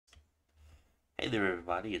Hey there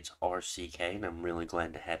everybody, it's RCK and I'm really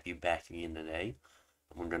glad to have you back again today.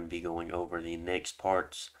 We're going to be going over the next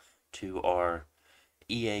parts to our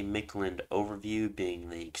EA Mictlan overview, being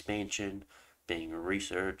the expansion, being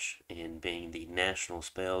research, and being the national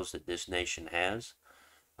spells that this nation has.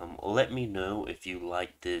 Let me know if you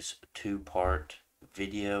like this two-part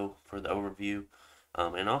video for the overview,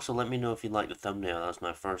 and also let me know if you like the thumbnail. That was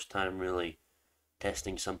my first time really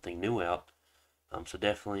testing something new out. So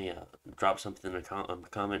definitely drop something in the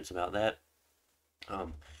comments about that.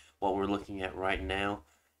 Um, what we're looking at right now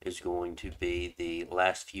is going to be the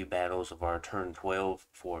last few battles of our turn 12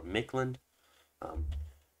 for Mictlan.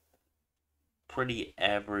 Pretty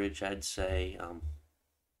average, I'd say.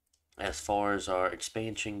 As far as our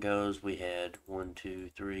expansion goes, we had 1, 2,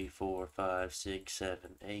 3, 4, 5, 6,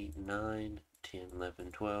 7, 8, 9, 10,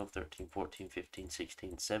 11, 12, 13, 14, 15,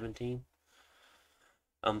 16, 17.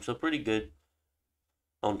 So pretty good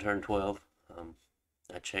on turn 12.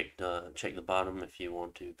 I checked the bottom if you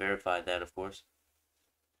want to verify that, of course.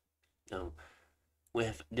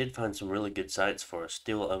 Did find some really good sites for a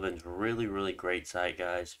steel ovens. Really great site,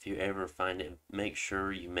 guys. If you ever find it, make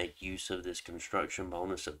sure you make use of this construction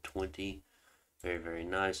bonus of 20. Very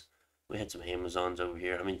nice. We had some Amazons over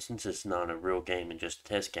here. I mean, since it's not a real game and just a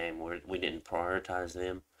test game, we didn't prioritize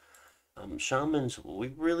them. Shamans, we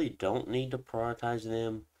really don't need to prioritize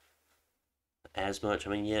them as much.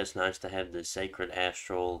 I mean, yeah, it's nice to have the sacred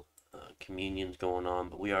astral communions going on,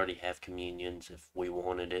 but we already have communions if we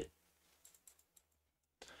wanted it.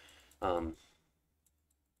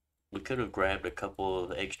 We could have grabbed a couple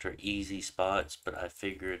of extra easy spots, but I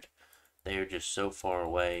figured they are just so far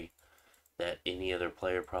away that any other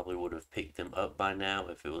player probably would have picked them up by now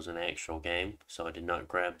if it was an actual game, so I did not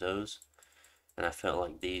grab those. And I felt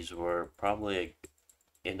like these were probably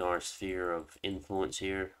in our sphere of influence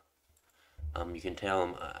here. You can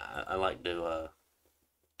tell I like to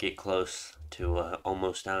get close to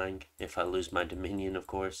almost dying if I lose my Dominion, of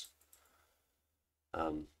course.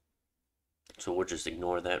 So we'll just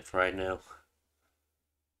ignore that for right now.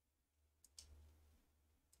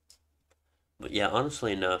 But yeah,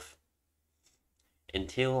 honestly enough,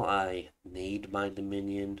 until I need my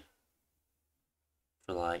Dominion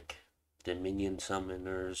for like Dominion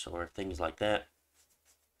summoners or things like that,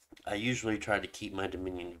 I usually try to keep my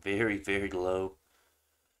Dominion very low.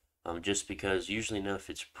 Just because usually enough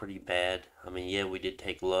it's pretty bad. I mean, yeah, we did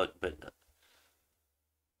take luck, but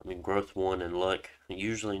I mean, growth 1 and luck.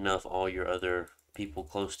 Usually enough, all your other people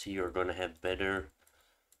close to you are going to have better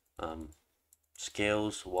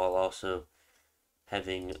scales while also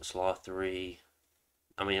having sloth 3.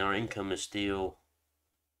 I mean, our income is still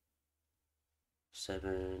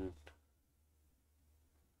 7,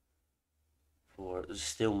 4,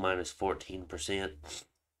 still minus 14%.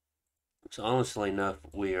 So honestly enough,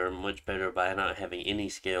 we are much better by not having any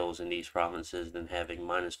scales in these provinces than having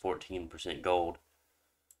minus 14% gold,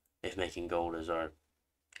 if making gold is our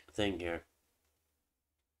thing here.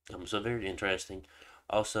 So very interesting.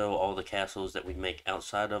 Also, all the castles that we make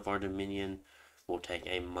outside of our dominion will take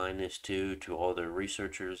a -2 to all the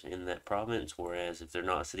researchers in that province, whereas if they're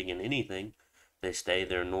not sitting in anything, they stay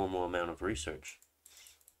their normal amount of research.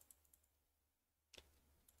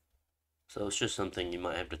 So it's just something you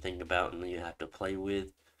might have to think about and you have to play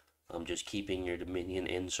with. Just keeping your dominion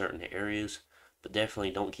in certain areas, but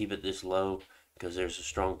definitely don't keep it this low because there's a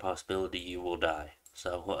strong possibility you will die.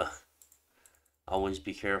 So always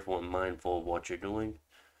be careful and mindful of what you're doing.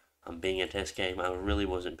 Being a test game, I really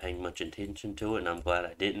wasn't paying much attention to it, and I'm glad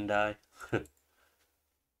I didn't die.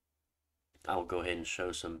 I'll go ahead and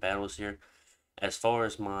show some battles here. As far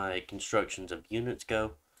as my constructions of units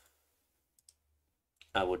go,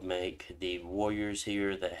 I would make the warriors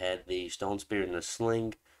here that had the stone spear and the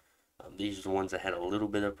sling. These are the ones that had a little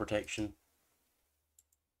bit of protection.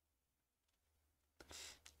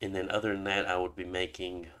 And then other than that, I would be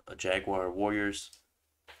making a jaguar warriors.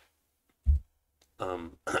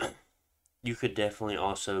 You could definitely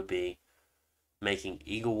also be making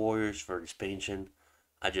eagle warriors for expansion.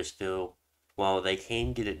 I just feel while they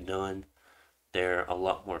can get it done, they're a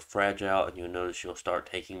lot more fragile, and you'll notice you'll start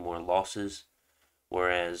taking more losses.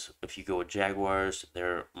 Whereas if you go with jaguars,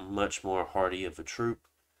 they're much more hardy of a troop,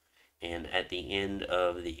 and at the end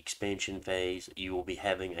of the expansion phase, you will be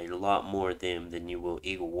having a lot more of them than you will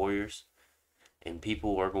eagle warriors. And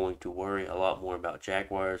people are going to worry a lot more about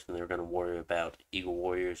jaguars than they're going to worry about eagle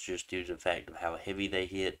warriors, just due to the fact of how heavy they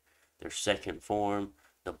hit, their second form,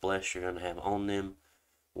 the bless you're going to have on them,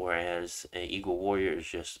 whereas an eagle warrior is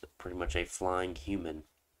just pretty much a flying human.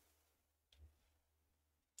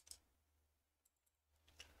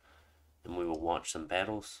 And we will watch some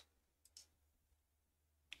battles.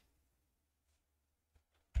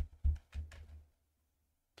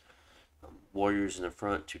 warriors in the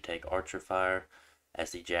front to take archer fire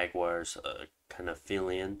as the jaguars kind of fill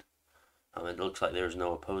in. It looks like there's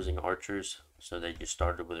no opposing archers, so they just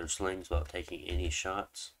started with their slings without taking any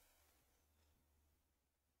shots.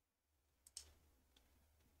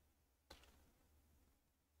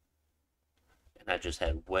 And I just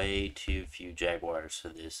had way too few jaguars for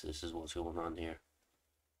this. This is what's going on here.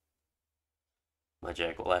 My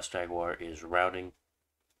last jaguar is routing.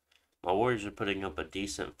 My warriors are putting up a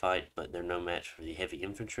decent fight, but they're no match for the heavy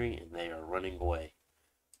infantry, and they are running away.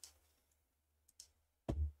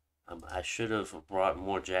 I should have brought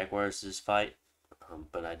more jaguars this fight,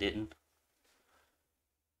 but I didn't.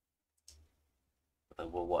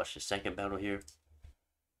 We'll watch the second battle here.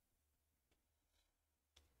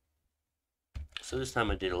 So this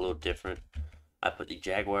time I did a little different. I put the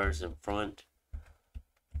jaguars in front.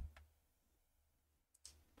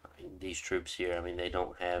 These troops here, I mean, they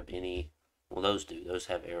don't have any, well, those do, those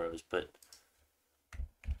have arrows, but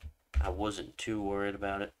I wasn't too worried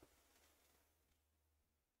about it.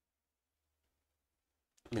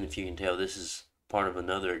 And if you can tell, this is part of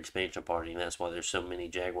another expansion party, and that's why there's so many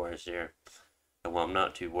jaguars there, and why I'm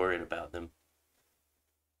not too worried about them.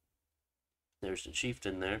 There's the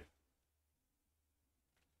chieftain there.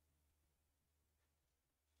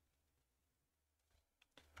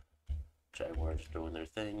 Jaguars doing their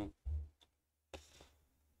thing.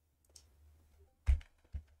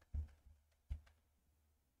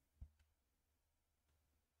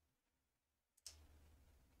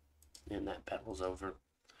 And that battle's over.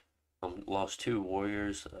 Lost 2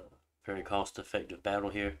 warriors. Very cost-effective battle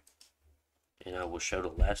here. And I will show the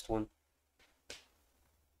last one.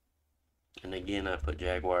 And again, I put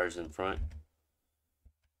jaguars in front.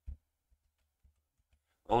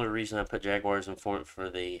 Only reason I put jaguars in front for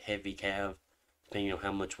the heavy cav, depending on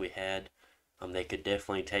how much we had, they could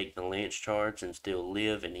definitely take the lance charge and still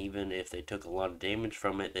live, and even if they took a lot of damage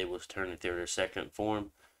from it, they was turning through their second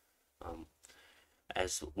form.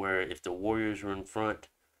 As where if the warriors were in front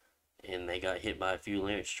and they got hit by a few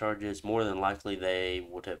lance charges, more than likely they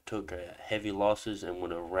would have took heavy losses and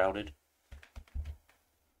would have routed.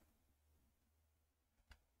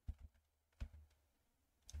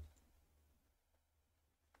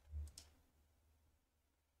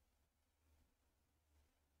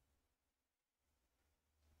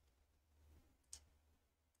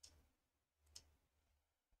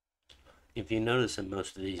 If you notice in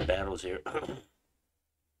most of these battles here,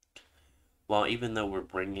 while even though we're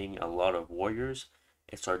bringing a lot of warriors,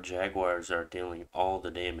 it's our jaguars that are dealing all the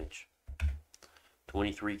damage.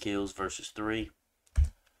 23 kills versus 3,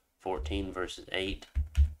 14 versus 8.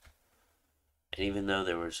 And even though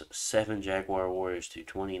there was 7 jaguar warriors to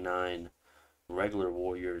 29 regular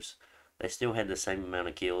warriors, they still had the same amount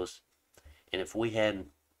of kills. And if we had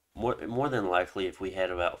more than likely, if we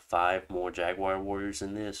had about 5 more jaguar warriors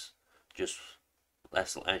in this,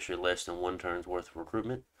 that's actually less than 1 turn's worth of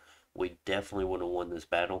recruitment, we definitely would have won this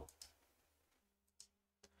battle.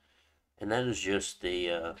 And that is just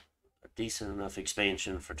the decent enough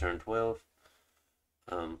expansion for turn 12.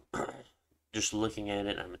 Just looking at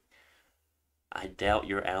it, I doubt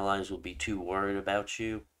your allies will be too worried about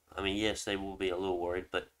you. I mean, yes, they will be a little worried,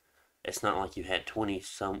 but it's not like you had 20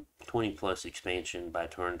 plus expansion by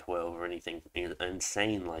turn 12 or anything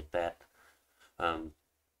insane like that.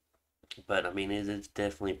 But I mean, it's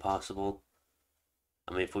definitely possible.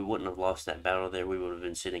 I mean, if we wouldn't have lost that battle there, we would have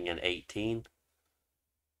been sitting at 18.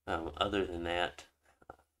 Other than that,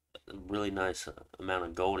 really nice amount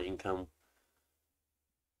of gold income.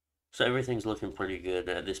 So everything's looking pretty good.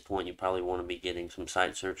 At this point, you probably want to be getting some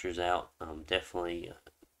site searchers out. Definitely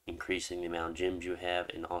increasing the amount of gems you have,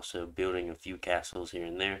 and also building a few castles here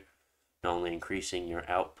and there. Not only increasing your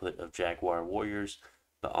output of jaguar warriors,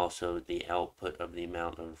 but also the output of the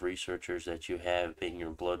amount of researchers that you have being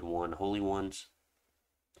your blood 1 holy ones.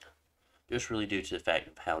 Just really due to the fact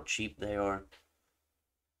of how cheap they are.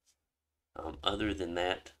 Other than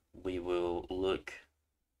that, we will look.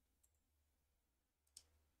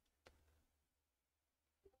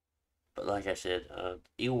 But like I said,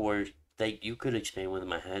 Eagle Warriors, you could expand with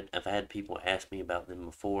them. I've had people ask me about them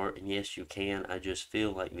before, and yes, you can. I just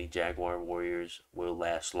feel like the Jaguar Warriors will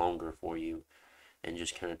last longer for you, and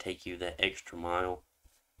just kind of take you that extra mile.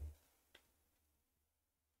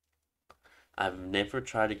 I've never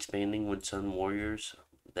tried expanding with Sun Warriors.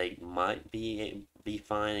 They might be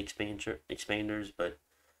fine expanders, but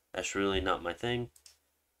that's really not my thing.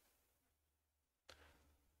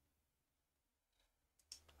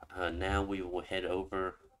 Now we will head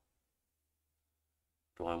over.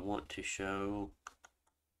 Do I want to show?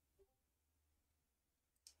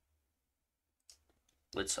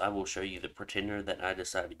 I will show you the Pretender that I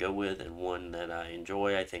decided to go with, and one that I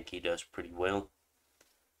enjoy. I think he does pretty well.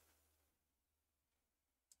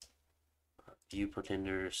 A few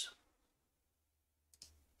Pretenders.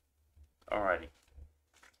 Alrighty.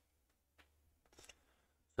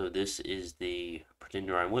 So this is the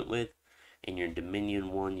Pretender I went with. In your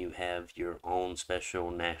Dominion one, you have your own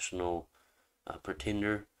special national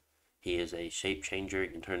Pretender. He is a shape changer. He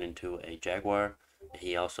can turn into a jaguar.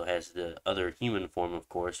 He also has the other human form, of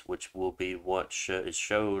course, which will be what is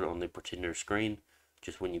showed on the Pretender screen.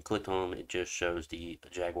 Just when you click on him, it just shows the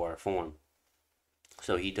jaguar form.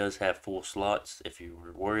 So he does have full slots if you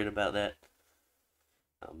were worried about that.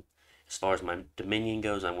 As far as my Dominion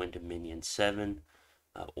goes, I went Dominion 7,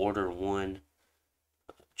 Order 1,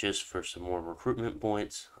 just for some more recruitment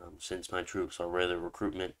points, since my troops are rather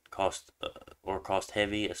recruitment cost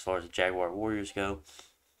heavy as far as the Jaguar Warriors go.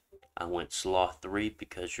 I went Sloth 3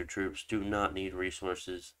 because your troops do not need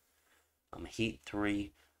resources. Heat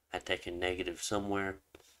 3, I take a negative somewhere,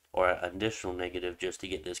 or an additional negative just to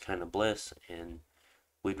get this kind of bless, and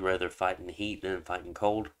we'd rather fight in heat than fight in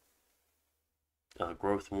cold.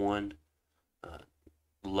 Growth 1,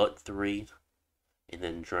 Luck 3, and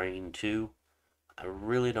then Drain 2. I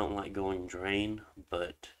really don't like going Drain,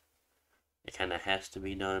 but it kind of has to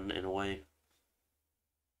be done in a way.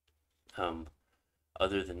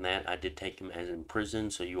 Other than that, I did take him as in prison,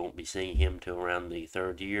 so you won't be seeing him till around the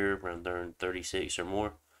 3rd year, around 36 or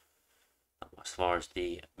more. As far as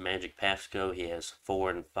the magic paths go, he has 4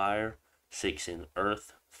 in fire, 6 in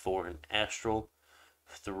earth, 4 in astral,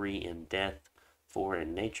 3 in death, 4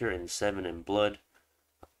 in nature, and 7 in blood.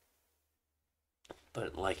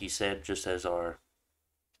 But like he said, just as our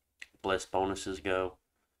blessed bonuses go,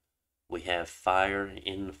 we have 5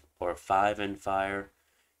 in fire,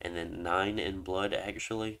 and then 9 in blood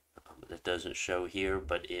actually. That doesn't show here,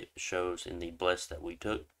 but it shows in the bless that we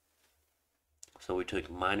took. So we took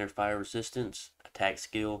minor fire resistance, attack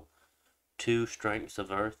skill, 2 strengths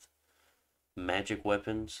of earth, magic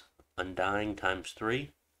weapons, undying times 3.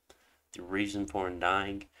 The reason for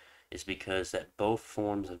undying is because that both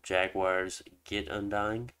forms of jaguars get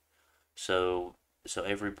undying. So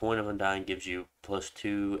every point of undying gives you plus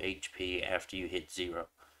 2 HP after you hit 0.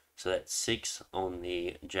 So that's 6 on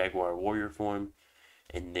the jaguar warrior form,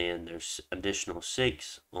 and then there's additional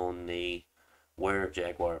 6 on the were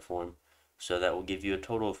jaguar form. So that will give you a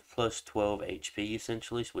total of plus 12 HP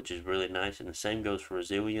essentially, which is really nice. And the same goes for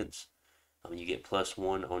resilience. You get plus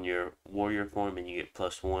 1 on your warrior form, and you get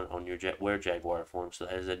plus 1 on your were jaguar form. So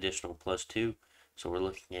that is additional plus 2. So we're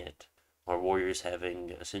looking at our warriors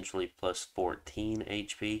having essentially plus 14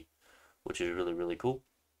 HP, which is really, really cool.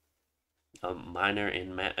 Minor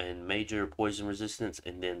and major poison resistance,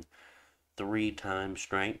 and then 3 times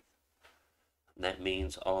strength. That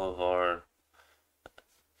means all of our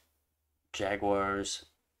jaguars,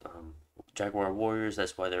 jaguar warriors,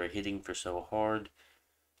 that's why they're hitting for so hard,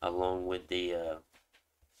 along with the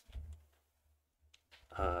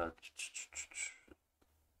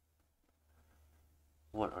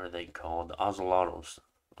what are they called? The Ocelotos,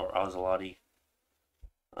 or Oceloti.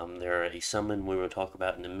 They're a summon we will talk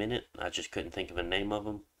about in a minute. I just couldn't think of a name of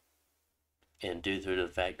them. And due to the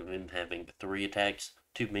fact of them having 3 attacks,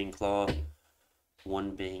 2 being claw,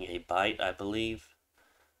 1 being a bite, I believe,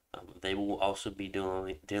 they will also be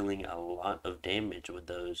dealing a lot of damage with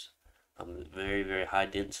those. Very, very high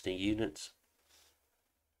density units.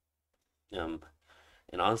 And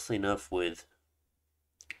honestly enough, with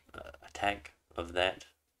attack of that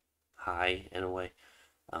high in a way,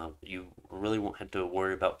 you really won't have to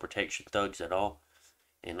worry about protection thugs at all,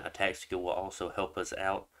 and attack skill will also help us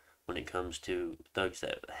out when it comes to thugs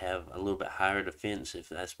that have a little bit higher defense, if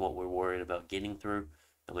that's what we're worried about getting through.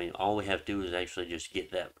 I mean, all we have to do is actually just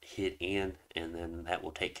get that hit in, and then that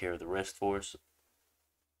will take care of the rest for us.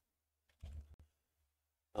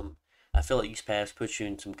 I feel like East Pass puts you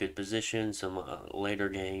in some good position, some later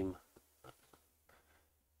game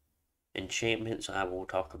enchantments I will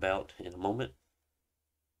talk about in a moment.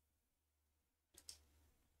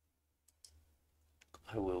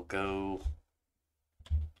 I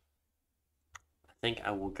think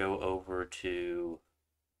I will go over to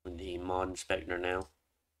the mod inspector now.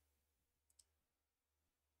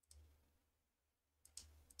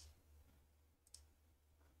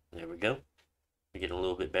 There we go. We get a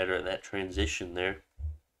little bit better at that transition there.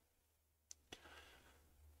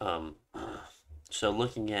 So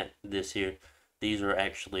looking at this here, these are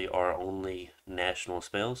actually our only national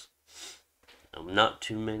spells. Not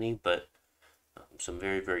too many, but some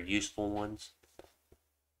very, very useful ones.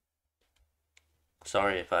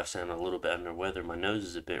 Sorry if I sound a little bit under weather. My nose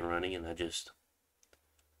is a bit runny, and it's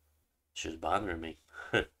just bothering me.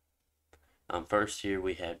 First here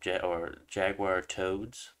we have Jaguar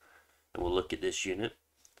Toads, and we'll look at this unit.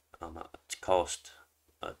 It costs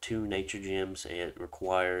 2 nature gems. It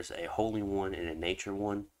requires a holy one and a nature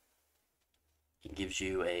one. It gives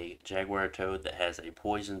you a Jaguar Toad that has a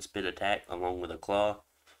poison spit attack along with a claw,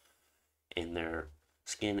 and their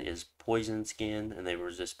skin is poison skin, and they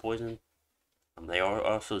resist poison. They are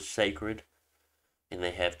also sacred, and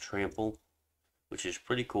they have trample, which is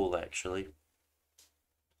pretty cool actually.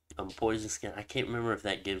 Poison skin, I can't remember if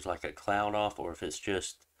that gives like a cloud off or if it's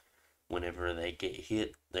just whenever they get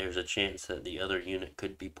hit, there's a chance that the other unit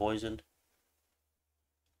could be poisoned.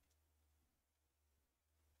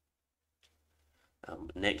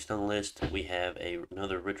 Next on the list, we have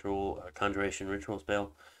another ritual, conjuration ritual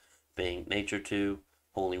spell, being Nature 2,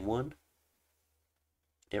 Holy 1.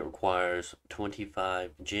 It requires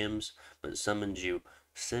 25 gems, but it summons you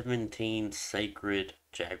 17 sacred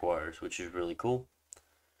jaguars, which is really cool.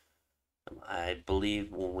 I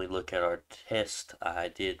believe when we look at our test, I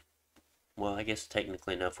did, well, I guess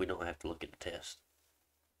technically enough, we don't have to look at the test.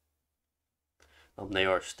 They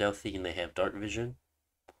are stealthy and they have dark vision.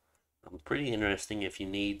 Pretty interesting if you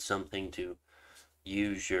need something to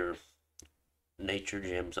use your nature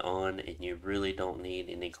gems on and you really don't need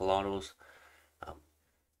any collaterals.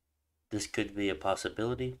 This could be a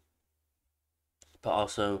possibility, but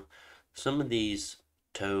also some of these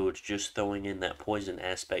toads just throwing in that poison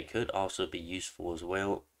aspect could also be useful as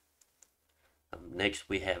well. Next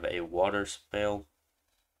we have a water spell,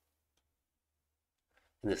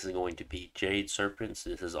 and this is going to be Jade Serpents.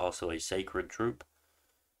 This is also a sacred troop.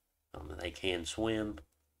 They can swim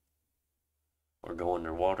or go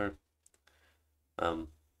underwater. Very,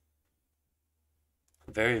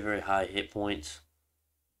 very high hit points.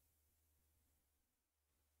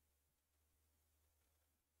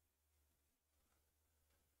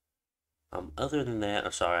 Other than that,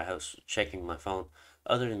 I'm sorry, I was checking my phone.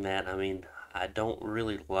 Other than that, I mean, I don't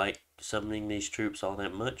really like summoning these troops all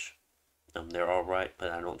that much. They're alright,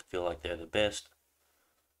 but I don't feel like they're the best.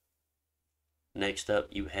 Next up,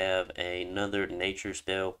 you have another nature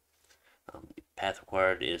spell. Path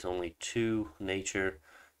required is only 2 nature.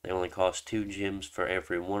 They only cost 2 gems for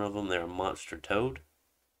every one of them. They're a monster toad.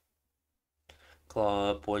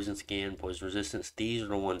 Claw, poison skin, poison resistance. These are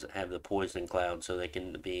the ones that have the poison cloud, so they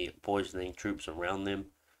can be poisoning troops around them.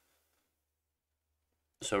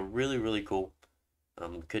 So really, really cool.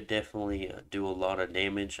 Could definitely do a lot of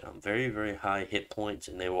damage. Very, very high hit points,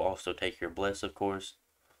 and they will also take your bless, of course.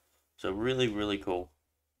 So really, really cool.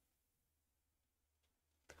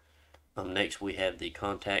 Next we have the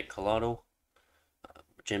contact collateral.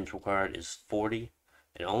 Gems required is 40,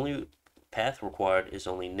 and only path required is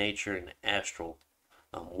only nature and astral,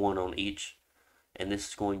 1 on each. And this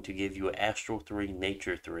is going to give you astral 3,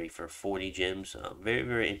 nature 3 for 40 gems. Very,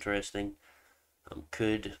 very interesting.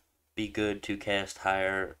 Could be good to cast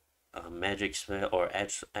higher magic spell or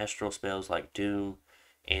astral spells like Doom,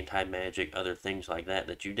 anti-magic, other things like that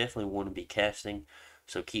that you definitely want to be casting.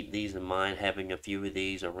 So keep these in mind. Having a few of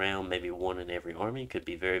these around, maybe 1 in every army, could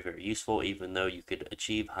be very, very useful, even though you could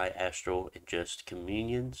achieve high astral in just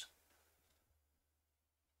communions.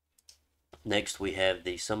 Next we have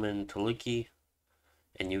the Summon Taluki,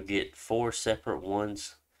 and you get 4 separate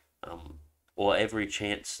ones. Well, every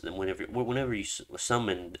chance, whenever you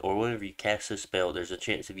summon or whenever you cast a spell, there's a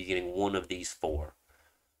chance of you getting one of these 4.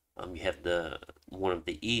 You have the one of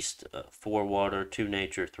the east, 4 water, 2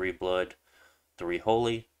 nature, 3 blood, 3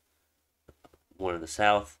 holy. One of the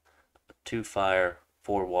south, 2 fire,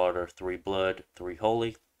 4 water, 3 blood, 3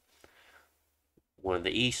 holy. One of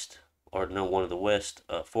the east, or no, one of the west,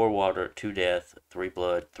 4 water, 2 death, 3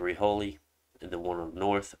 blood, 3 holy. And then one of the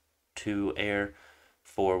north, 2 air,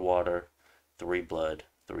 4 water, 3 blood,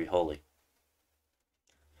 3 holy.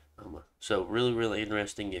 So really, really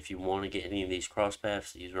interesting if you want to get any of these cross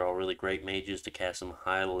paths. These are all really great mages to cast some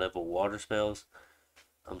high level water spells.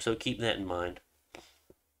 So keep that in mind.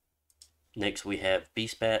 Next we have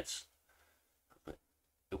Beast Bats. It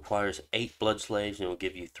requires 8 blood slaves and it will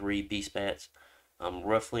give you 3 Beast Bats.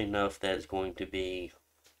 Roughly enough, that's going to be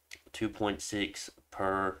 2.6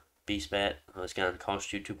 per Beast Bat. It's going to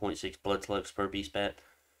cost you 2.6 blood slaves per Beast Bat.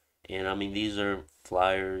 And I mean, these are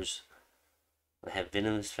flyers that have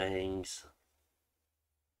venomous fangs.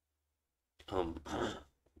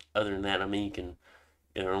 Other than that, I mean,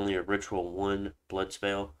 they're only a ritual 1 blood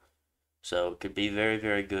spell. So it could be very,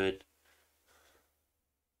 very good.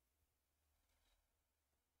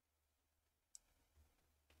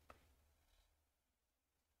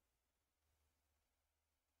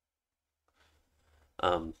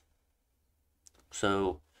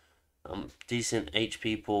 So decent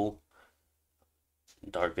HP pool.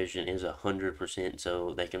 Dark vision is 100%,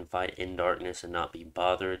 so they can fight in darkness and not be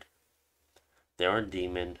bothered. They are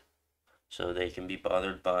demon, so they can be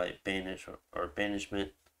bothered by banish or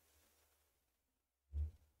banishment.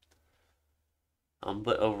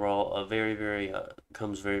 But overall, a very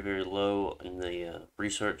comes very low in the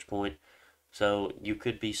research point. So you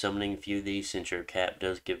could be summoning a few of these since your cap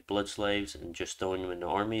does give blood slaves and just throwing them into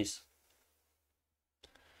armies.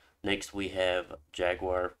 Next we have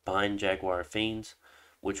Bind Jaguar Fiends,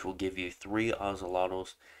 which will give you 3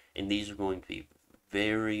 Ocelotos, and these are going to be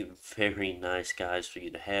very nice guys for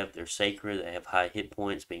you to have. They're sacred, they have high hit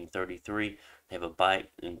points, being 33, they have a bite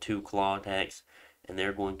and 2 claw attacks, and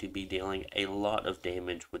they're going to be dealing a lot of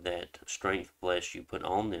damage with that strength flesh you put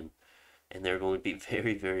on them. And they're going to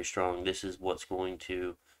be very strong. This is what's going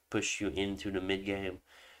to push you into the mid game,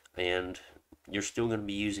 and you're still going to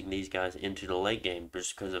be using these guys into the late game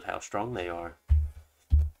just because of how strong they are.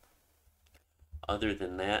 Other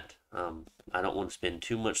than that, I don't want to spend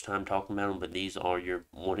too much time talking about them, but these are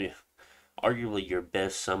arguably your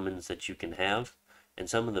best summons that you can have, and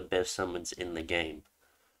some of the best summons in the game,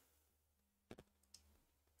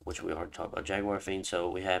 which we already talked about. Jaguar Fiend. So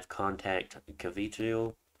we have Contact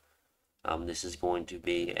Cavitio. This is going to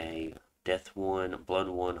be a Death 1, Blood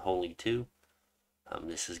 1, Holy 2.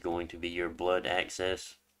 This is going to be your blood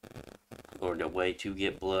access, or the way to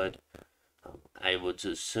get blood. I would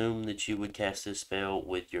assume that you would cast this spell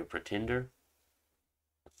with your Pretender.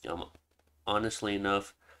 Honestly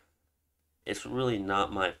enough, it's really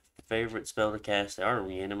not my favorite spell to cast. They are a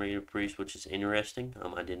Reanimator Priest, which is interesting.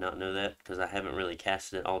 I did not know that because I haven't really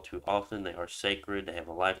casted it all too often. They are sacred. They have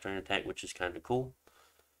a life drain attack, which is kind of cool.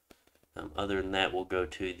 Other than that, we'll go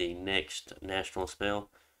to the next national spell.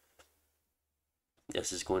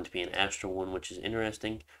 This is going to be an astral one, which is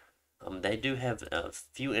interesting. They do have a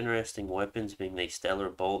few interesting weapons, being a stellar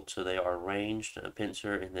bolt, so they are ranged, a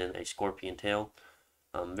pincer, and then a scorpion tail.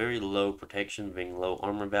 Very low protection, being low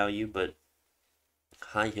armor value, but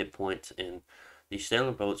high hit points. And the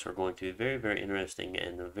stellar bolts are going to be very interesting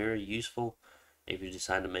and very useful if you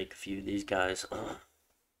decide to make a few of these guys.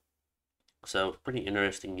 So, pretty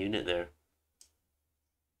interesting unit there.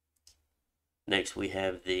 Next we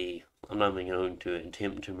have the, I'm not even going to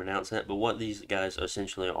attempt to pronounce that, but what these guys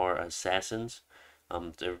essentially are assassins.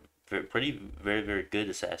 They're very good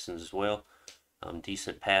assassins as well.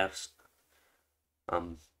 Decent paths.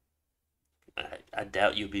 I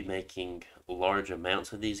doubt you'll be making large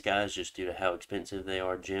amounts of these guys just due to how expensive they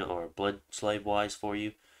are or blood slave wise for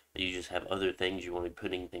you. You just have other things you want to be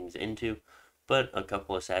putting things into. But a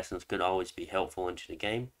couple assassins could always be helpful into the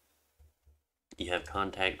game. You have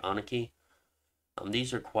Contact Anarchy.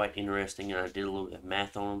 These are quite interesting, and I did a little bit of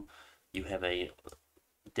math on them. You have a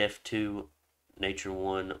Death 2, Nature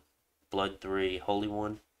 1, Blood 3, Holy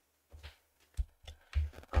 1.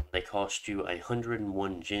 They cost you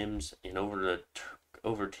 101 gems, and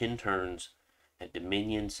over 10 turns at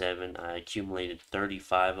Dominion 7, I accumulated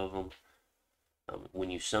 35 of them. When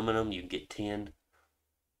you summon them, you get 10.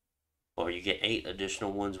 Or you get 8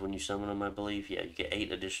 additional ones when you summon them, I believe. Yeah, you get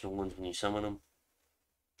 8 additional ones when you summon them.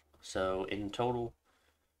 So, in total,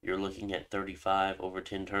 you're looking at 35 over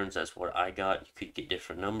 10 turns. That's what I got. You could get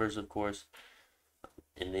different numbers, of course.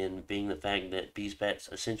 And then, being the fact that Beast Bats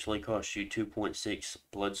essentially cost you 2.6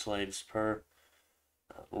 blood slaves per,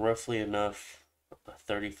 roughly enough,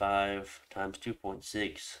 35 times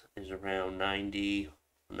 2.6 is around 90,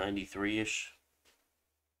 93-ish.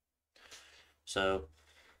 So,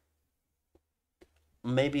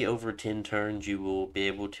 maybe over 10 turns you will be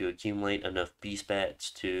able to accumulate enough Beast Bats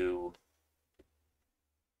to,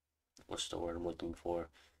 what's the word I'm looking for,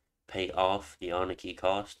 pay off the Anarchy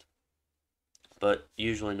cost. But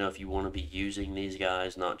usually enough, you want to be using these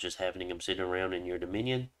guys, not just having them sit around in your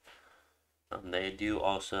Dominion. They do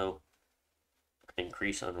also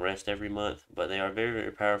increase unrest every month, but they are very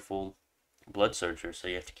powerful blood searchers, so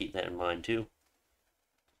you have to keep that in mind too.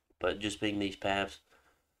 But just being these paths,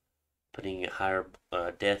 putting higher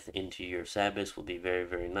death into your Sabbaths will be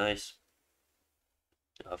very nice.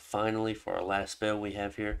 Finally, for our last spell we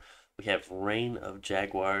have here, we have Reign of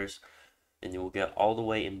Jaguars, and you will get all the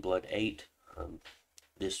way in Blood 8.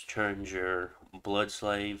 This turns your blood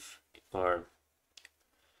slave, or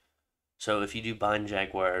so if you do Bind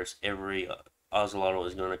Jaguars, every Oceloto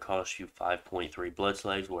is going to cost you 5.3 blood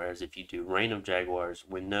slaves, whereas if you do Reign of Jaguars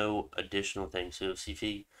with no additional things, so if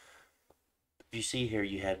you see here,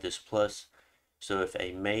 you have this plus, so if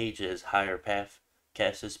a mage is higher path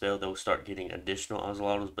casts this spell, they'll start getting additional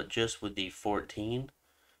Ocelotos, but just with the 14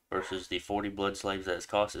 versus the 40 blood slaves that it's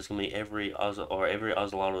cost, it's going to be every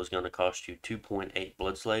Oceloto is going to cost you 2.8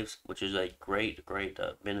 blood slaves, which is a great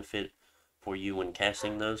benefit for you when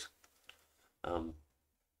casting those. Um,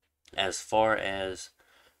 as far as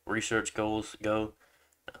research goals go,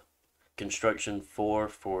 construction 4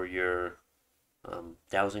 for your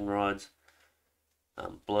dowsing rods,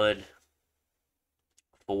 blood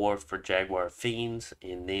 4 for jaguar fiends,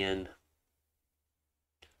 and then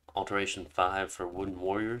alteration 5 for wooden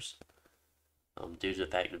warriors. Due to the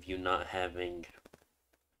fact of you not having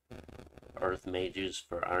earth mages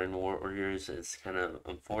for iron warriors, it's kind of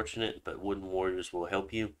unfortunate, but wooden warriors will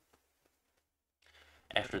help you.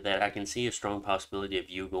 After that, I can see a strong possibility of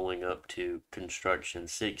you going up to construction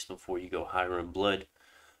 6 before you go higher in blood,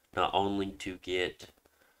 not only to get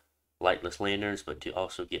lightless lanterns, but to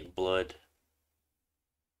also get blood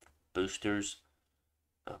boosters.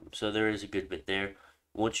 So there is a good bit there.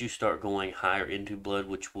 Once you start going higher into blood,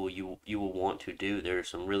 which you will want to do, there are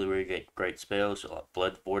some really great spells like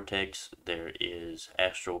Blood Vortex. There is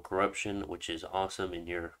Astral Corruption, which is awesome, and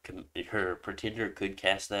your pretender could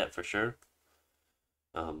cast that for sure.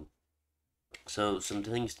 So some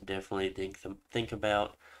things to definitely think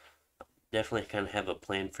about. Definitely kind of have a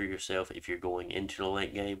plan for yourself if you're going into the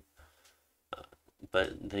late game.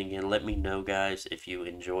 But then again, let me know, guys, if you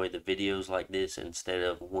enjoy the videos like this instead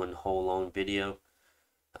of one whole long video.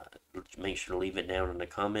 Make sure to leave it down in the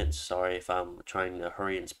comments. Sorry if I'm trying to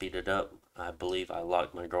hurry and speed it up. I believe I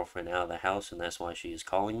locked my girlfriend out of the house, and that's why she is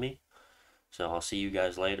calling me. So I'll see you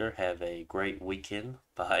guys later. Have a great weekend.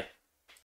 Bye.